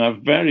 And a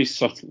very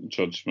subtle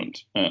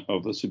judgment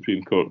of the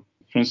Supreme Court,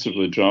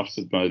 principally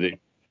drafted by the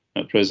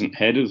present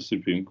head of the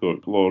Supreme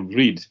Court, Lord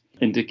Reid,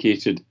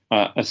 indicated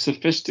a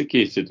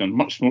sophisticated and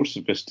much more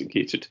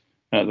sophisticated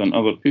than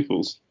other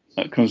people's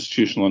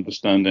constitutional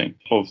understanding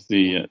of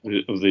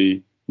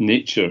the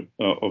nature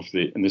of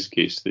in this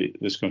case,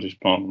 the Scottish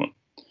Parliament.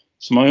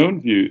 So my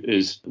own view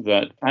is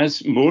that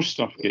as more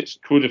stuff gets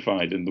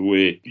codified in the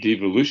way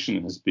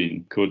devolution has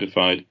been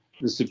codified,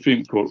 the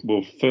Supreme Court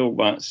will fill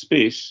that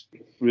space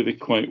really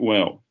quite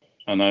well.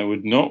 And I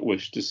would not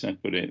wish to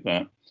separate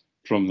that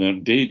from their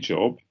day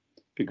job,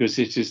 because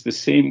it is the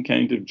same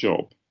kind of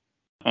job,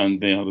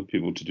 and they are the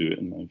people to do it,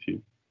 in my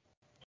view.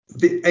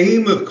 The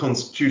aim of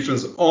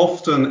constitutions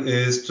often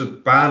is to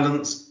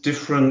balance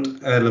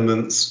different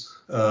elements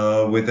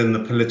within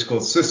the political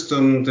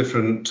system,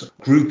 different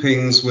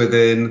groupings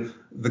within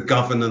the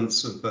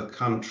governance of the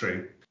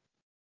country.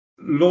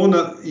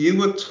 Lorna, you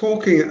were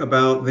talking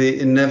about the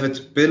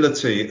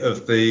inevitability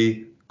of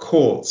the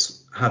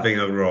courts having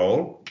a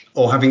role,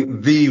 or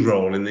having the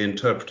role in the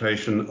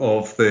interpretation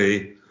of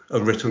a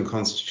written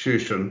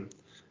constitution.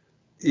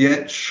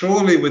 Yet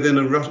surely within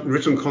a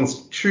written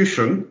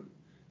constitution,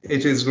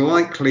 it is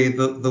likely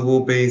that there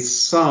will be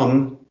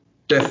some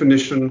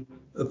definition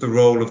of the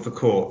role of the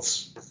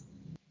courts.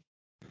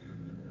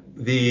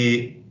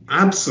 The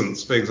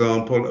absence, for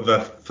example, of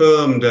a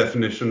firm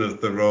definition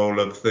of the role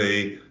of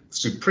the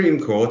Supreme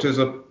Court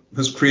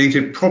has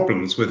created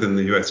problems within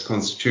the US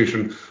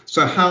Constitution.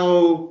 So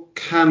how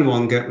can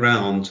one get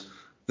round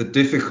the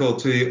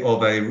difficulty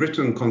of a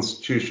written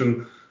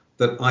constitution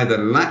that either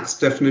lacks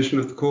definition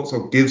of the courts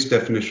or gives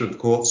definition of the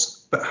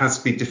courts, but has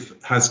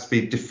to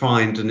be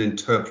defined and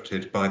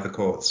interpreted by the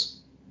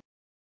courts?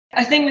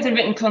 I think with a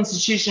written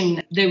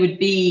constitution, there would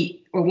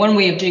be, or one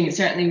way of doing it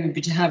certainly would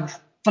be to have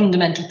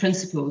fundamental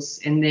principles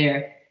in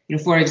there.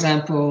 For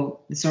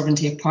example, the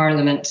sovereignty of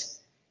Parliament,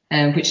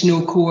 which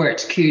no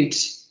court could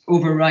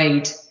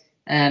override.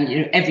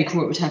 Every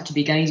court would have to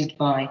be guided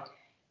by.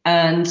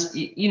 And,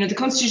 the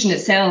Constitution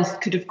itself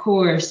could, of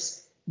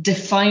course,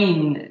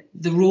 define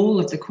the role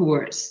of the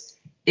courts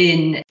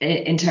in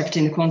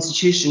interpreting the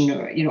Constitution,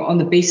 or, on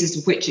the basis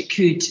of which it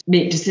could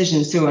make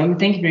decisions. So I'm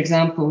thinking, for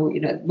example,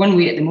 one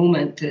way at the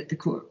moment that the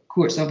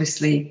courts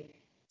obviously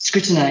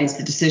scrutinise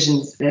the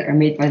decisions that are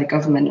made by the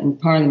government and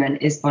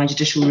Parliament is by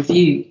judicial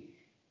review.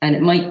 And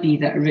it might be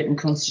that a written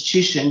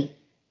constitution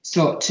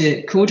sought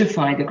to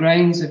codify the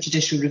grounds of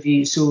judicial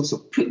review, so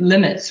put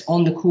limits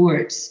on the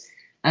courts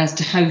as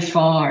to how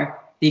far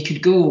they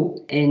could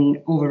go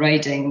in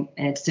overriding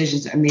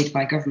decisions that are made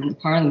by government and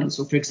Parliament.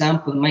 So, for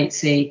example, it might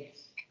say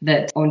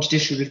that on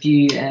judicial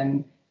review,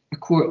 a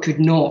court could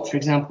not, for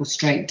example,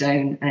 strike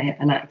down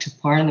an act of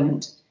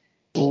Parliament,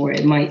 or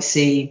it might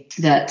say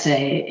that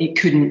it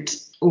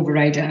couldn't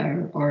override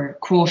or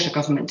quash a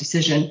government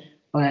decision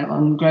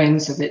on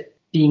grounds of it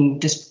being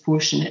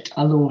disproportionate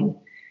alone.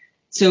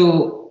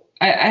 So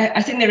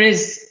I think there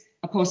is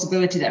a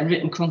possibility that a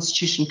written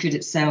constitution could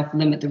itself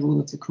limit the role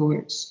of the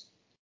courts.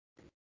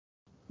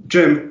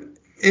 Jim,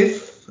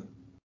 if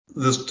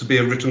there's to be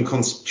a written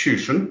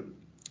constitution,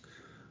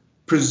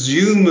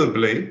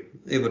 presumably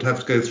it would have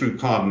to go through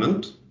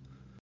Parliament,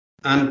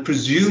 and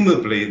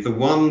presumably the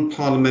one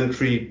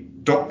parliamentary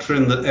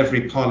doctrine that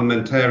every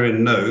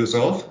parliamentarian knows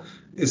of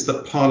is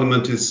that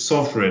Parliament is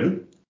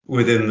sovereign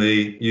within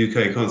the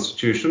UK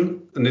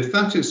Constitution. And if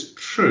that is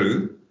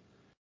true,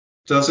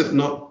 does it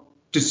not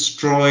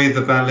destroy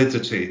the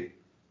validity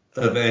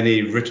of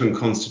any written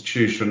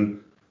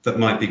constitution that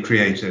might be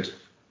created?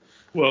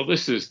 Well,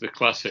 this is the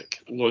classic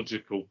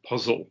logical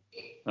puzzle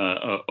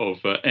of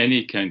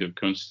any kind of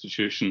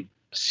constitution,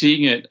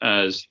 seeing it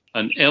as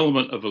an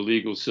element of a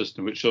legal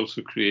system which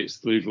also creates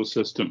the legal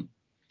system.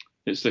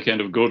 It's the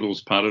kind of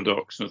Gödel's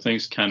paradox,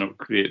 things cannot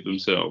create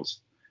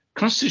themselves.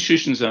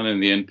 Constitutions are in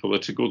the end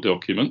political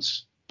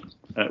documents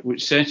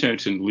which set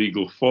out in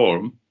legal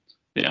form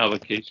the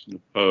allocation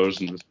of powers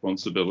and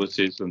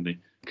responsibilities and the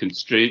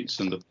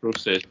constraints and the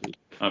processes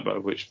by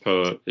which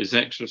power is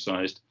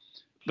exercised.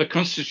 The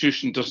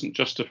Constitution doesn't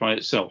justify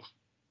itself.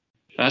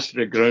 It has to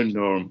be a ground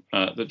norm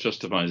that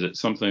justifies it,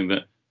 something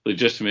that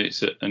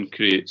legitimates it and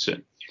creates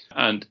it.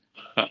 And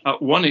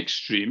at one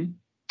extreme,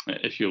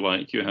 if you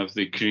like, you have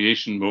the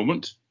creation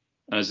moment,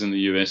 as in the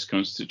US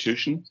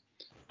Constitution.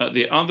 At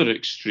the other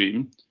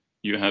extreme,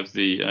 you have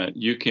the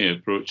UK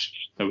approach,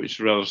 which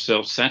rather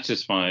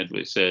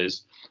self-satisfiedly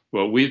says,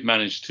 well, we've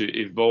managed to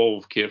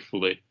evolve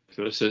carefully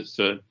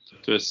to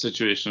a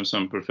situation of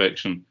some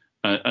perfection,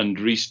 and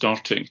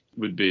restarting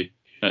would be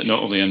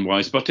not only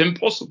unwise but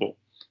impossible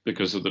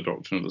because of the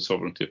doctrine of the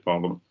sovereignty of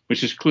Parliament,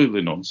 which is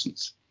clearly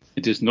nonsense.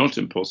 It is not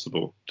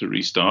impossible to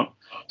restart.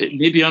 It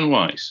may be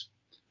unwise.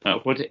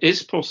 What it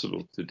is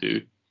possible to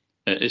do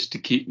is to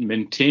keep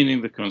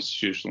maintaining the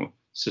constitutional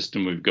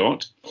system we've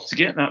got, to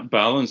get that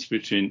balance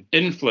between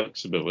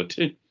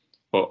inflexibility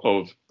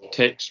of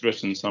text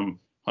written some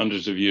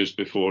hundreds of years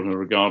before and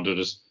regarded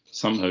as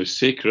somehow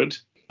sacred,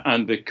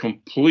 and the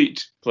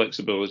complete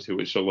flexibility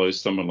which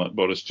allows someone like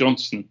Boris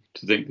Johnson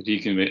to think that he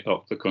can make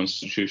up the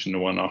Constitution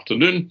in one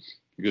afternoon,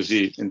 because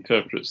he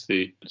interprets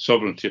the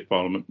sovereignty of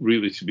Parliament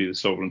really to be the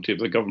sovereignty of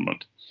the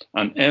government,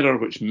 an error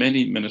which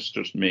many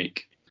ministers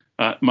make.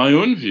 My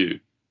own view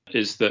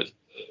is that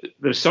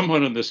there's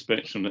somewhere on the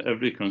spectrum that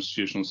every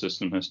constitutional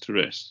system has to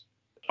rest.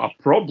 Our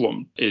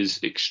problem is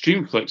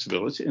extreme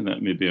flexibility, and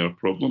that may be our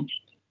problem,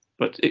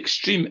 but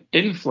extreme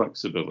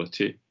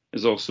inflexibility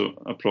is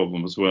also a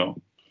problem as well.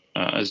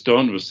 As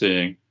Don was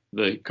saying,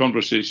 the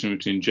conversation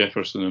between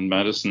Jefferson and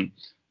Madison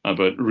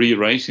about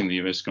rewriting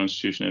the US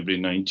Constitution every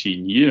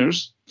 19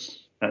 years,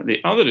 at the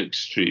other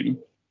extreme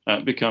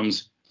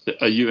becomes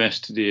a US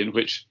today in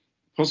which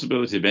the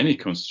possibility of any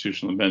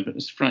constitutional amendment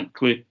is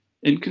frankly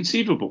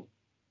inconceivable.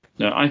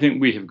 Now, I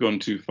think we have gone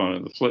too far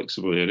in the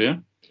flexible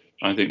area.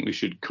 I think we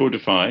should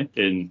codify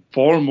in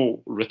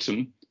formal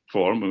written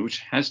form, which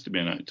has to be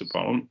an act of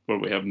Parliament, where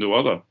we have no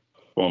other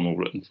formal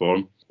written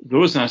form,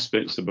 those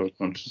aspects of our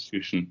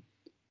Constitution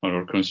or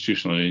our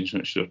constitutional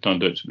arrangement should have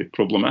turned out to be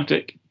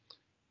problematic.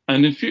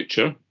 And in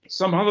future,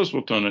 some others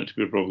will turn out to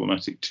be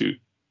problematic too,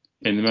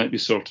 and they might be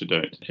sorted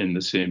out in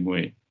the same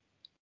way.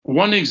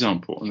 One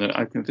example, and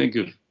I can think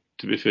of,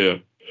 to be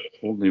fair,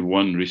 only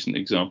one recent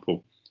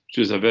example, which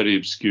is a very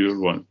obscure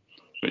one,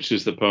 which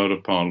is the power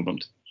of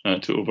Parliament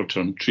to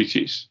overturn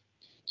treaties,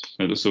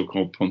 the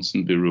so-called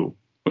Ponsonby Rule,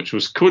 which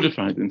was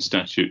codified in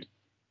statute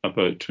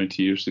about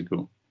 20 years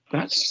ago.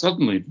 That's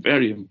suddenly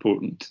very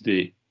important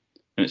today,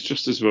 and it's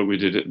just as well we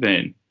did it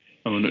then,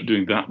 and we're not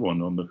doing that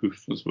one on the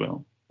hoof as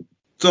well.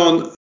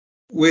 Don,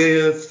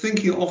 we're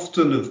thinking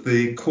often of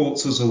the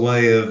courts as a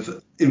way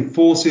of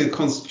enforcing a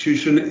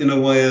constitution, in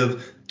a way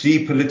of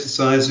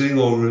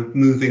depoliticising or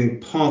removing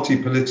party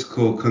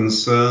political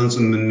concerns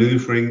and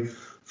manoeuvring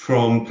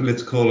from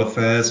political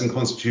affairs and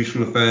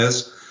constitutional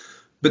affairs.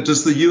 But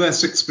does the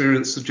US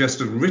experience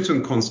suggest a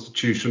written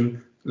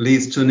constitution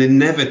leads to an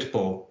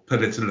inevitable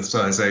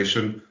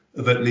politicisation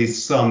of at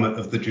least some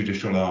of the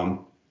judicial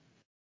arm?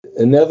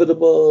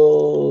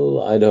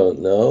 Inevitable, I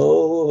don't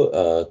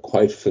know.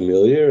 Quite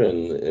familiar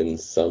and in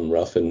some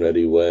rough and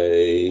ready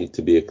way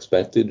to be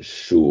expected,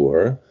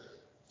 sure.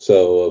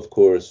 So, of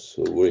course,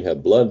 we have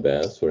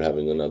bloodbaths. We're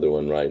having another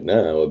one right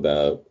now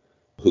about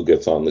who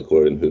gets on the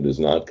court and who does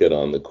not get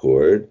on the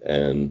court.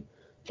 And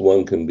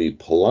one can be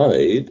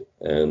polite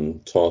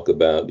and talk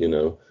about,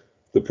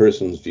 the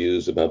person's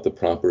views about the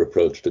proper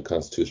approach to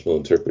constitutional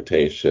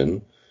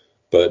interpretation.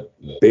 But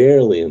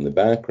barely in the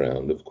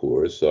background, of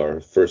course, are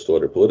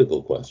first-order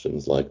political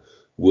questions like,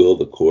 will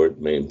the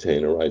court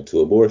maintain a right to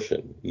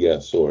abortion?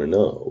 Yes or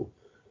no?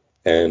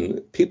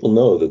 And people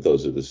know that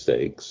those are the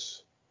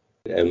stakes.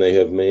 And they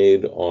have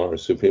made our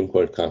Supreme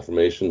Court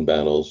confirmation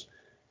battles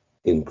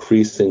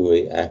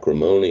increasingly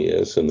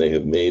acrimonious, and they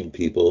have made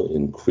people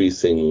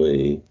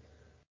increasingly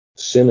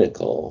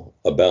cynical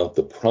about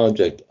the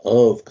project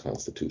of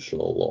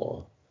constitutional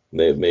law. And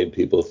they have made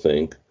people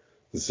think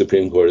the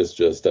Supreme Court is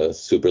just a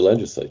super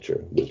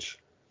legislature, which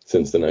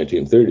since the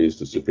 1930s,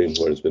 the Supreme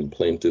Court has been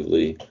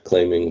plaintively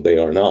claiming they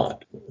are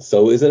not.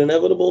 So is it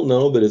inevitable?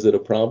 No, but is it a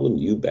problem?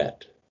 You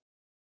bet.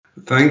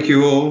 Thank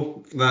you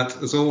all.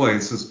 That, as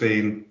always, has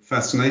been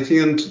fascinating.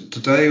 And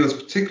today was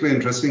particularly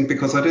interesting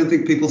because I don't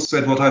think people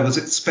said what I was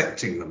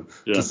expecting them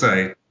to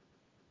say.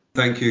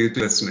 Thank you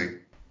for listening.